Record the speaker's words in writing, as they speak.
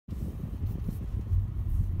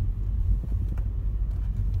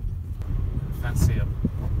fancy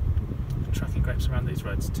tracking grapes around these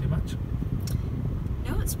roads too much?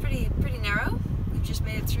 No, it's pretty narrow. We've just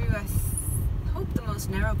made it through, I hope, the most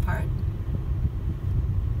narrow part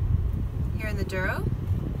here in the Douro.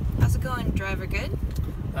 How's it going, driver? Good?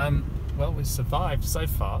 Well, we've survived so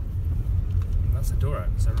far. And that's the Douro.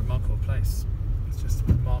 It's a remarkable place. It's just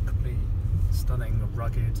remarkably stunning,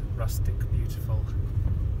 rugged, rustic, beautiful,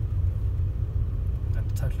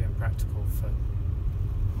 and totally impractical for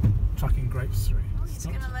trucking grapes through. Oh, he's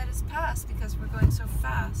going to let us pass because we're going so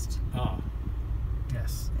fast. Ah,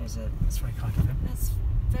 yes. That's very kind of him. That's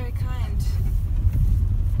very kind,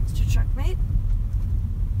 Mr. Truckmate.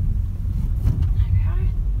 There we are.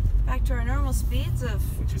 Back to our normal speeds of...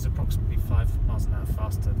 Which is approximately 5 miles an hour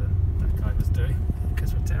faster than that guy was doing,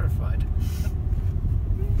 because we're terrified.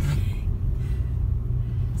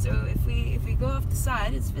 So if we go off the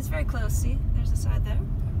side, it's very close. See, there's a side there.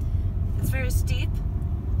 It's very steep,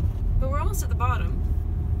 but we're almost at the bottom,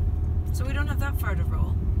 so we don't have that far to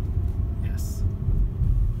roll. Yes.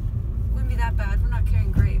 Wouldn't be that bad. We're not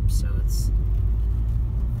carrying grapes, so it's...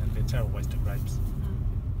 It'd be a terrible waste of grapes.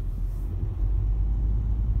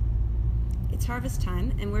 It's harvest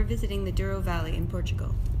time, and we're visiting the Douro Valley in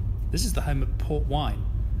Portugal. This is the home of port wine,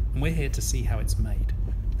 and we're here to see how it's made.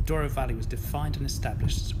 The Douro Valley was defined and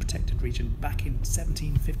established as a protected region back in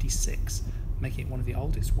 1756, making it one of the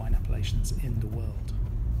oldest wine appellations in the world.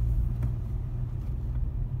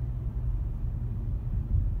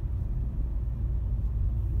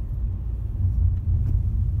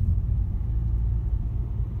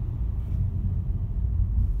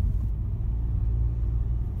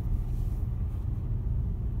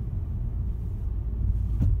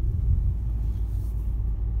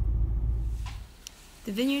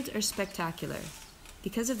 The vineyards are spectacular.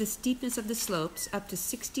 Because of the steepness of the slopes, up to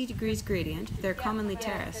 60 degrees gradient, they're commonly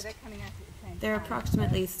terraced. There are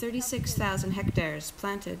approximately 36,000 hectares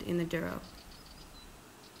planted in the Douro.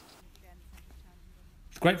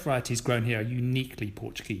 The grape varieties grown here are uniquely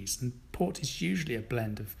Portuguese, and port is usually a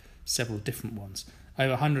blend of several different ones.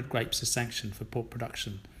 Over 100 grapes are sanctioned for port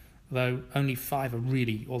production, though only 5 are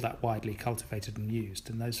really all that widely cultivated and used,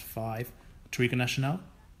 and those 5 Touriga Nacional,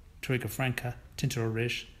 Touriga Franca, Tinta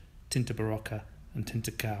Oriz, Tinta Barroca, and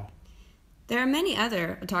Tinta Cao. There are many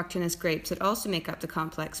other autochthonous grapes that also make up the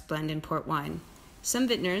complex blend in port wine. Some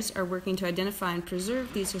vintners are working to identify and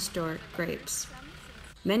preserve these historic grapes.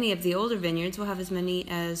 Many of the older vineyards will have as many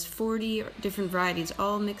as 40 different varieties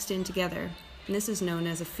all mixed in together, and this is known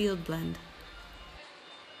as a field blend.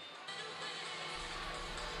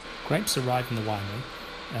 Grapes arrive in the winery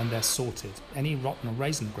and they're sorted. Any rotten or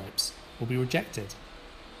raisin grapes will be rejected.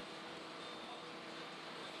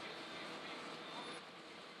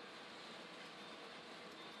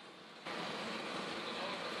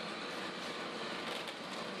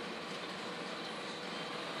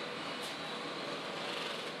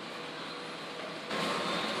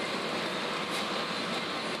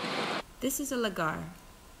 This is a lagar.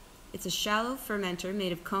 It's a shallow fermenter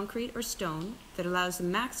made of concrete or stone that allows the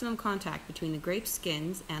maximum contact between the grape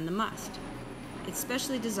skins and the must. It's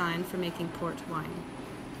specially designed for making port wine.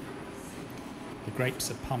 The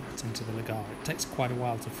grapes are pumped into the lagar. It takes quite a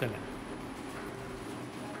while to fill it.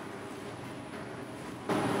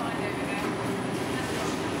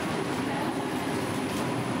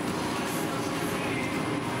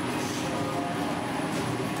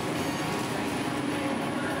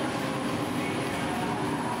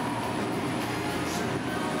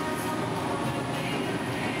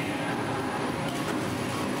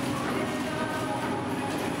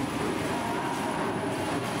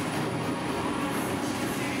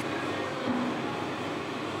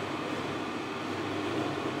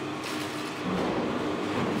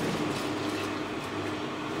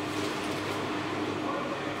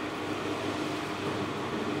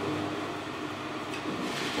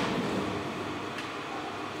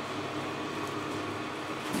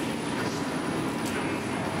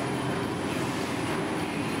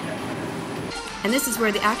 And this is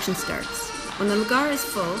where the action starts. When the lagar is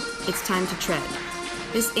full, it's time to tread.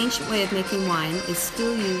 This ancient way of making wine is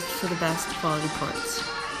still used for the best quality ports.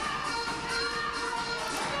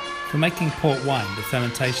 For making port wine, the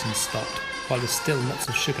fermentation is stopped while there's still lots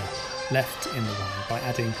of sugar left in the wine by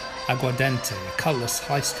adding aguardente, a colourless,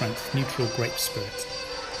 high-strength, neutral grape spirit.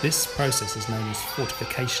 This process is known as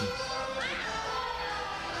fortification.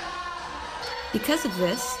 Because of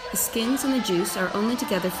this, the skins and the juice are only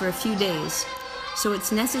together for a few days, so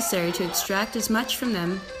it's necessary to extract as much from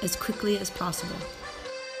them as quickly as possible.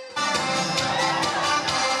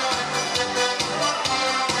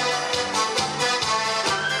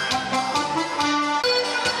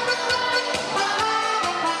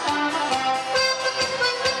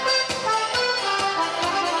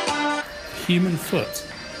 human foot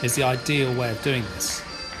is the ideal way of doing this.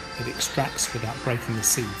 It extracts without breaking the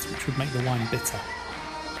seeds, which would make the wine bitter.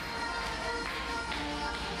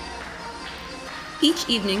 Each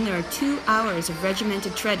evening there are 2 hours of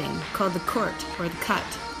regimented treading, called the court or the cut.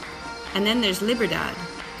 And then there's Liberdade.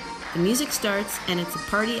 The music starts and it's a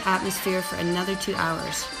party atmosphere for another 2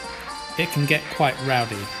 hours. It can get quite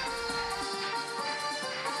rowdy.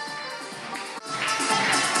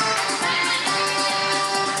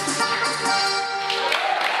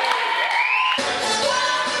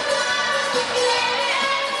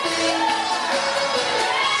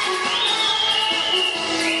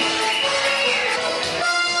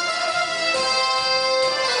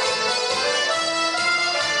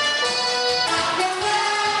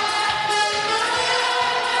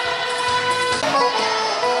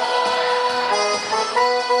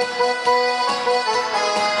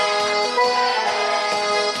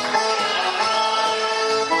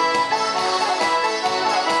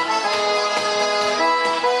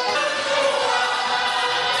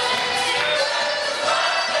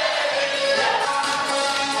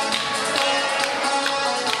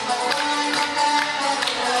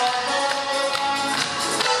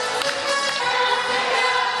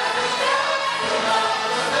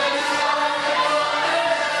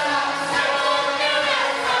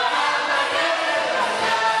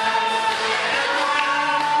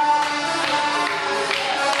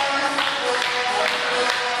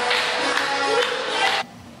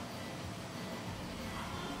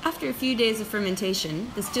 After a few days of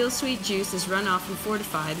fermentation, the still sweet juice is run off and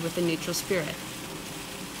fortified with a neutral spirit.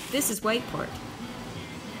 This is white port.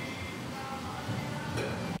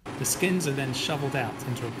 The skins are then shoveled out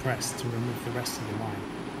into a press to remove the rest of the wine.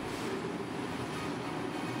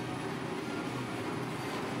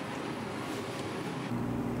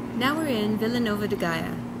 Now we're in Vila Nova de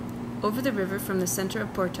Gaia, over the river from the centre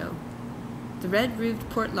of Porto. The red-roofed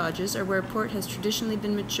port lodges are where port has traditionally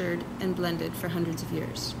been matured and blended for hundreds of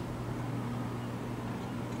years.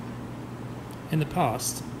 In the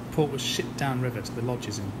past, port was shipped downriver to the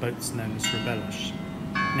lodges in boats known as rebelos.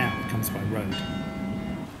 Now it comes by road.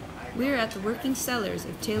 We are at the working cellars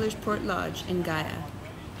of Taylor's Port Lodge in Gaia.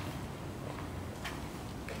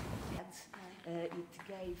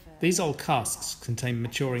 These old casks contain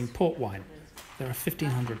maturing port wine. There are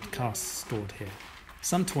 1,500 casks stored here.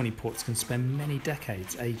 Some tawny ports can spend many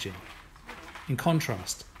decades aging. In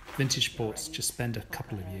contrast, vintage ports just spend a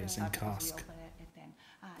couple of years in cask.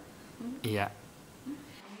 Yeah.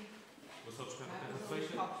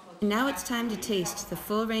 Now it's time to taste the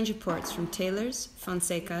full range of ports from Taylor's,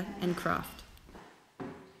 Fonseca and Croft.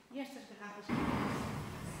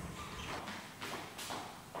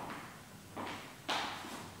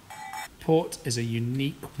 Port is a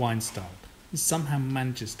unique wine style that somehow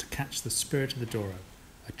manages to catch the spirit of the Douro,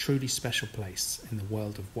 a truly special place in the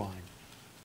world of wine.